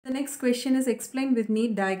The next question is explain with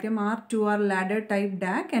neat diagram R2R ladder type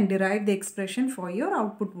DAC and derive the expression for your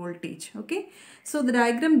output voltage. Okay. So the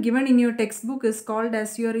diagram given in your textbook is called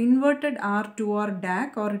as your inverted R2R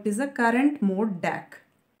DAC, or it is a current mode DAC.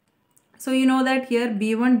 So you know that here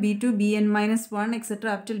B1, B2, Bn minus 1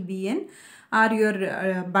 etc. up till Bn are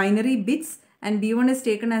your binary bits, and B1 is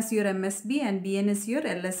taken as your MSB and Bn is your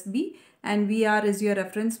LSB and VR is your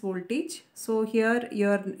reference voltage. So here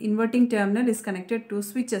your inverting terminal is connected to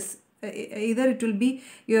switches. Either it will be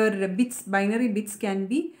your bits, binary bits can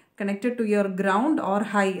be connected to your ground or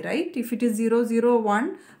high, right? If it is 0, 0,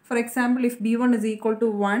 1, for example, if B1 is equal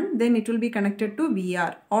to 1, then it will be connected to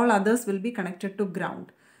VR. All others will be connected to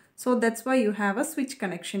ground. So that's why you have a switch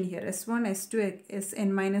connection here, S1, S2,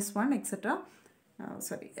 Sn minus 1, etc.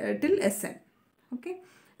 Till Sn. Okay.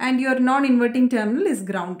 And your non-inverting terminal is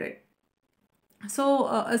grounded.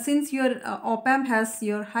 So since your op-amp has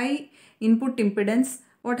your high input impedance,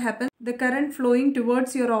 what happens? The current flowing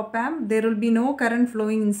towards your op-amp, there will be no current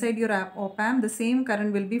flowing inside your op-amp. The same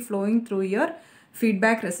current will be flowing through your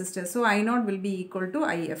feedback resistor. So I0 will be equal to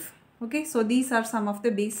IF. Okay. So these are some of the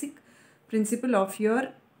basic principle of your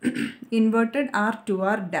inverted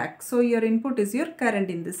R2R DAC. So your input is your current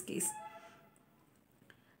in this case.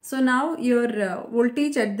 So now your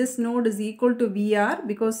voltage at this node is equal to VR,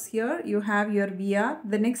 because here you have your VR.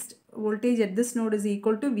 The next voltage at this node is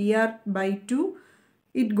equal to VR by 2.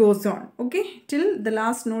 It goes on, okay, till the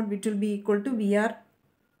last node, which will be equal to VR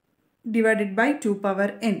divided by 2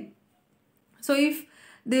 power n. So if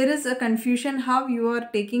there is a confusion how you are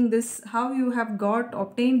taking this, how you have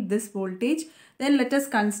obtained this voltage, then let us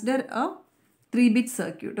consider a 3-bit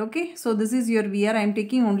circuit. Okay, so this is your VR. I am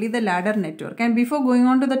taking only the ladder network. And before going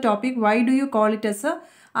on to the topic, why do you call it as a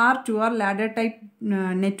R2R ladder type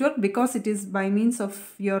network? Because it is by means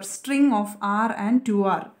of your string of R and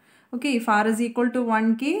 2R. Okay, if R is equal to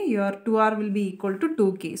 1K, your 2R will be equal to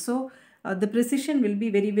 2K. So the precision will be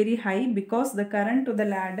very, very high, because the current to the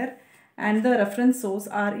ladder and the reference source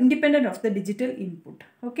are independent of the digital input.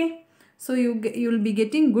 Okay, so you will be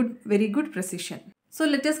getting very good precision. So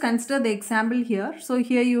let us consider the example here. So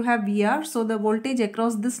here you have VR. So the voltage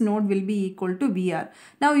across this node will be equal to VR.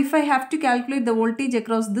 Now if I have to calculate the voltage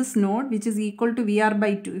across this node, which is equal to VR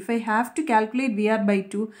by 2. If I have to calculate VR by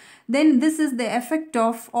 2, then this is the effect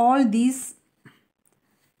of all these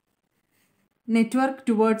network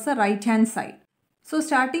towards the right hand side. So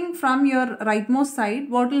starting from your rightmost side,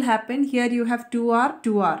 what will happen? Here you have 2R,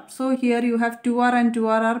 2R. So here you have 2R and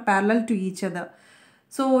 2R are parallel to each other.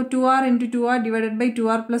 So 2R into 2R divided by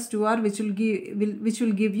 2R plus 2R, which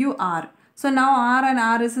will give you R. So now R and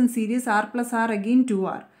R is in series, R plus R again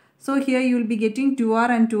 2R. So here you will be getting 2R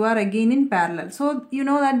and 2R again in parallel. So you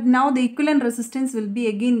know that now the equivalent resistance will be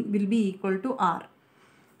equal to R.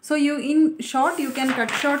 So in short, you can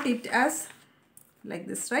cut short it as like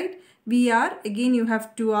this, right? VR, again you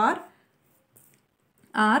have 2R,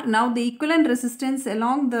 R. Now the equivalent resistance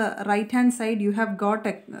along the right hand side, you have got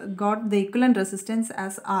the equivalent resistance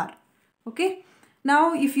as R. Okay.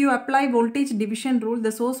 Now if you apply voltage division rule,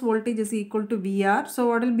 the source voltage is equal to VR. So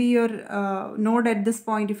what will be your node at this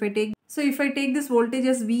point? If I take this voltage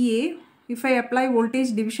as VA, if I apply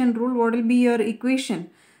voltage division rule, what will be your equation?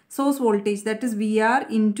 Source voltage, that is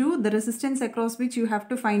VR, into the resistance across which you have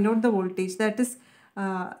to find out the voltage, that is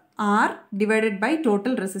R divided by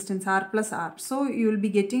total resistance, R plus R. So you will be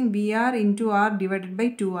getting VR into R divided by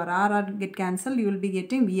 2R. R get cancelled, you will be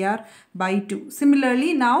getting VR by 2.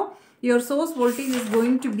 Similarly, now your source voltage is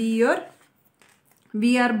going to be your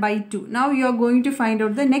VR by 2. Now you are going to find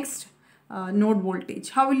out the next node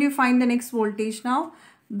voltage. How will you find the next voltage now?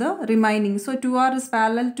 The remaining. So 2R is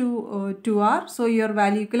parallel to 2R. So your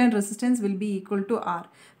value equivalent resistance will be equal to R.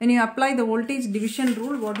 When you apply the voltage division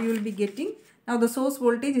rule, what you will be getting? Now the source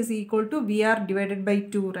voltage is equal to VR divided by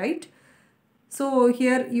 2, right? So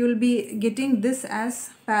here you will be getting this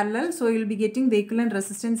as parallel. So you will be getting the equivalent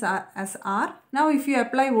resistance as R. Now if you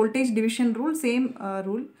apply voltage division rule, same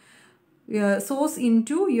rule. Source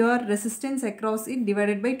into your resistance across it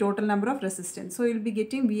divided by total number of resistance. So you will be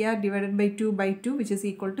getting VR divided by 2 by 2, which is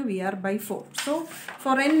equal to VR by 4. So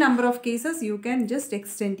for n number of cases, you can just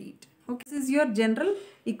extend it. Okay, this is your general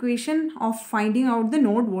equation of finding out the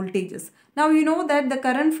node voltages. Now you know that the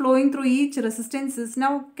current flowing through each resistance is,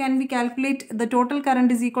 now can we calculate the total current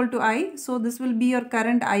is equal to I. So this will be your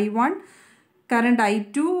current I1, current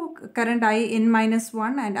I2, current IN minus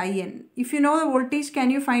 1 and IN. If you know the voltage, can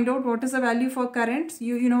you find out what is the value for currents?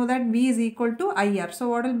 You know that V is equal to IR. So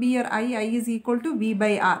what will be your I is equal to V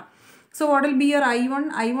by R. So what will be your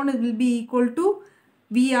I1? I1 will be equal to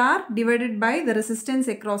VR divided by the resistance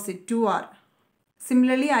across it, 2R.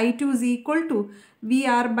 Similarly, I2 is equal to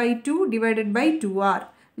VR by 2 divided by 2R,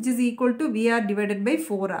 which is equal to VR divided by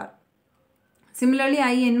 4R. Similarly,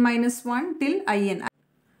 In minus 1 till In.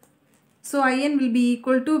 So In will be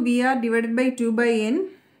equal to VR divided by 2 by N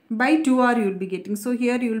by 2R you will be getting. So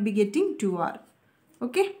here you will be getting 2R.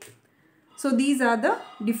 Okay. So these are the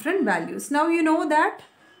different values. Now you know that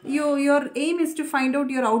your aim is to find out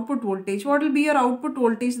your output voltage. What will be your output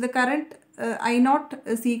voltage? The current I0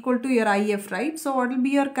 is equal to your IF, right? So what will be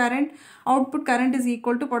your current? Output current is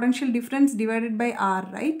equal to potential difference divided by R,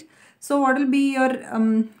 right? So what will be your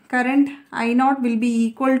current? I0 will be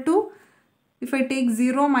equal to, if I take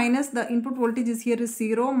 0 minus the input voltage is here is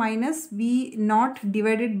 0 minus V0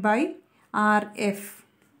 divided by RF.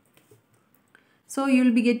 So you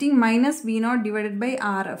will be getting minus V0 divided by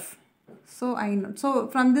RF. So I0. So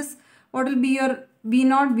from this, what will be your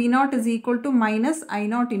V0? V0 is equal to minus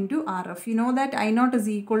I0 into RF. You know that I0 is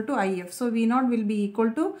equal to IF. So V0 will be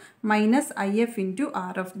equal to minus IF into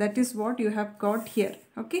RF. That is what you have got here.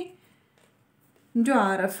 Okay. Into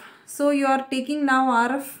RF. So you are taking now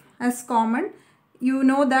RF as common. You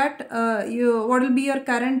know that what will be your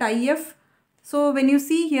current IF. So when you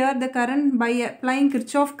see here the current, by applying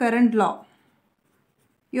Kirchhoff current law,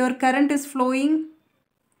 your current is flowing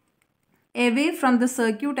away from the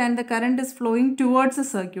circuit and the current is flowing towards the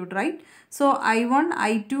circuit, right? So I1,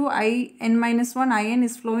 I2, In minus 1, In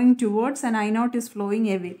is flowing towards and I0 is flowing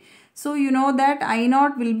away. So you know that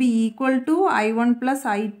I0 will be equal to I1 plus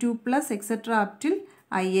I2 plus etc. up till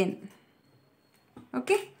In.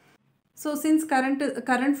 Okay. So since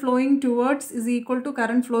current flowing towards is equal to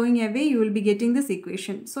current flowing away, you will be getting this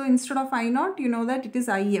equation. So instead of I0, you know that it is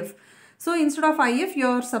IF. So instead of IF, you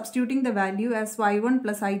are substituting the value as I1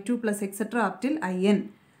 plus I2 plus etc. up till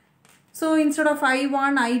In. So instead of I1,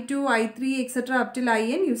 I2, I3 etc. up till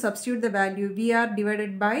In, you substitute the value VR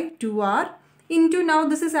divided by 2R into, now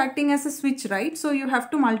this is acting as a switch, right? So you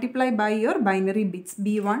have to multiply by your binary bits,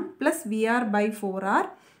 B1 plus VR by 4R.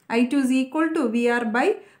 I2 is equal to VR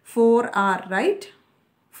by 4R, right?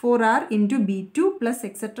 4R into B2 plus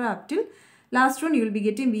etc. up till last one you will be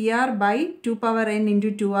getting VR by 2 power N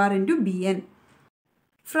into 2R into Bn.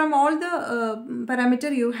 From all the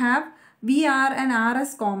parameter you have VR and R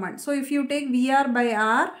as common. So if you take VR by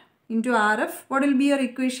R into RF, what will be your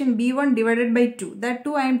equation? B1 divided by 2. That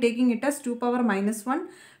 2 I am taking it as 2 power minus 1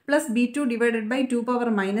 plus B2 divided by 2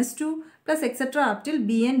 power minus 2 plus etc. up till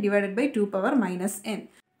Bn divided by 2 power minus N.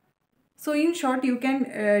 So in short, you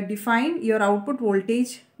can define your output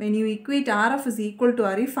voltage when you equate RF is equal to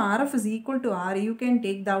R. If RF is equal to R, you can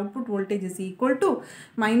take the output voltage is equal to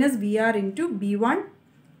minus VR into B1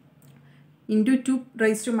 into 2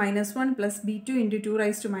 raised to minus 1 plus B2 into 2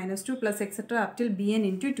 raised to minus 2 plus etc. up till Bn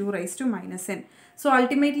into 2 raised to minus N. So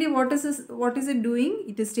ultimately what is it doing?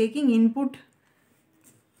 It is taking input,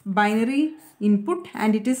 binary input,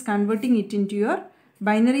 and it is converting it into your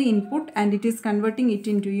binary input and it is converting it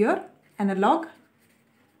into your analog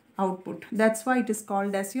output. That's why it is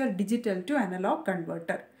called as your digital to analog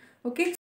converter. Okay.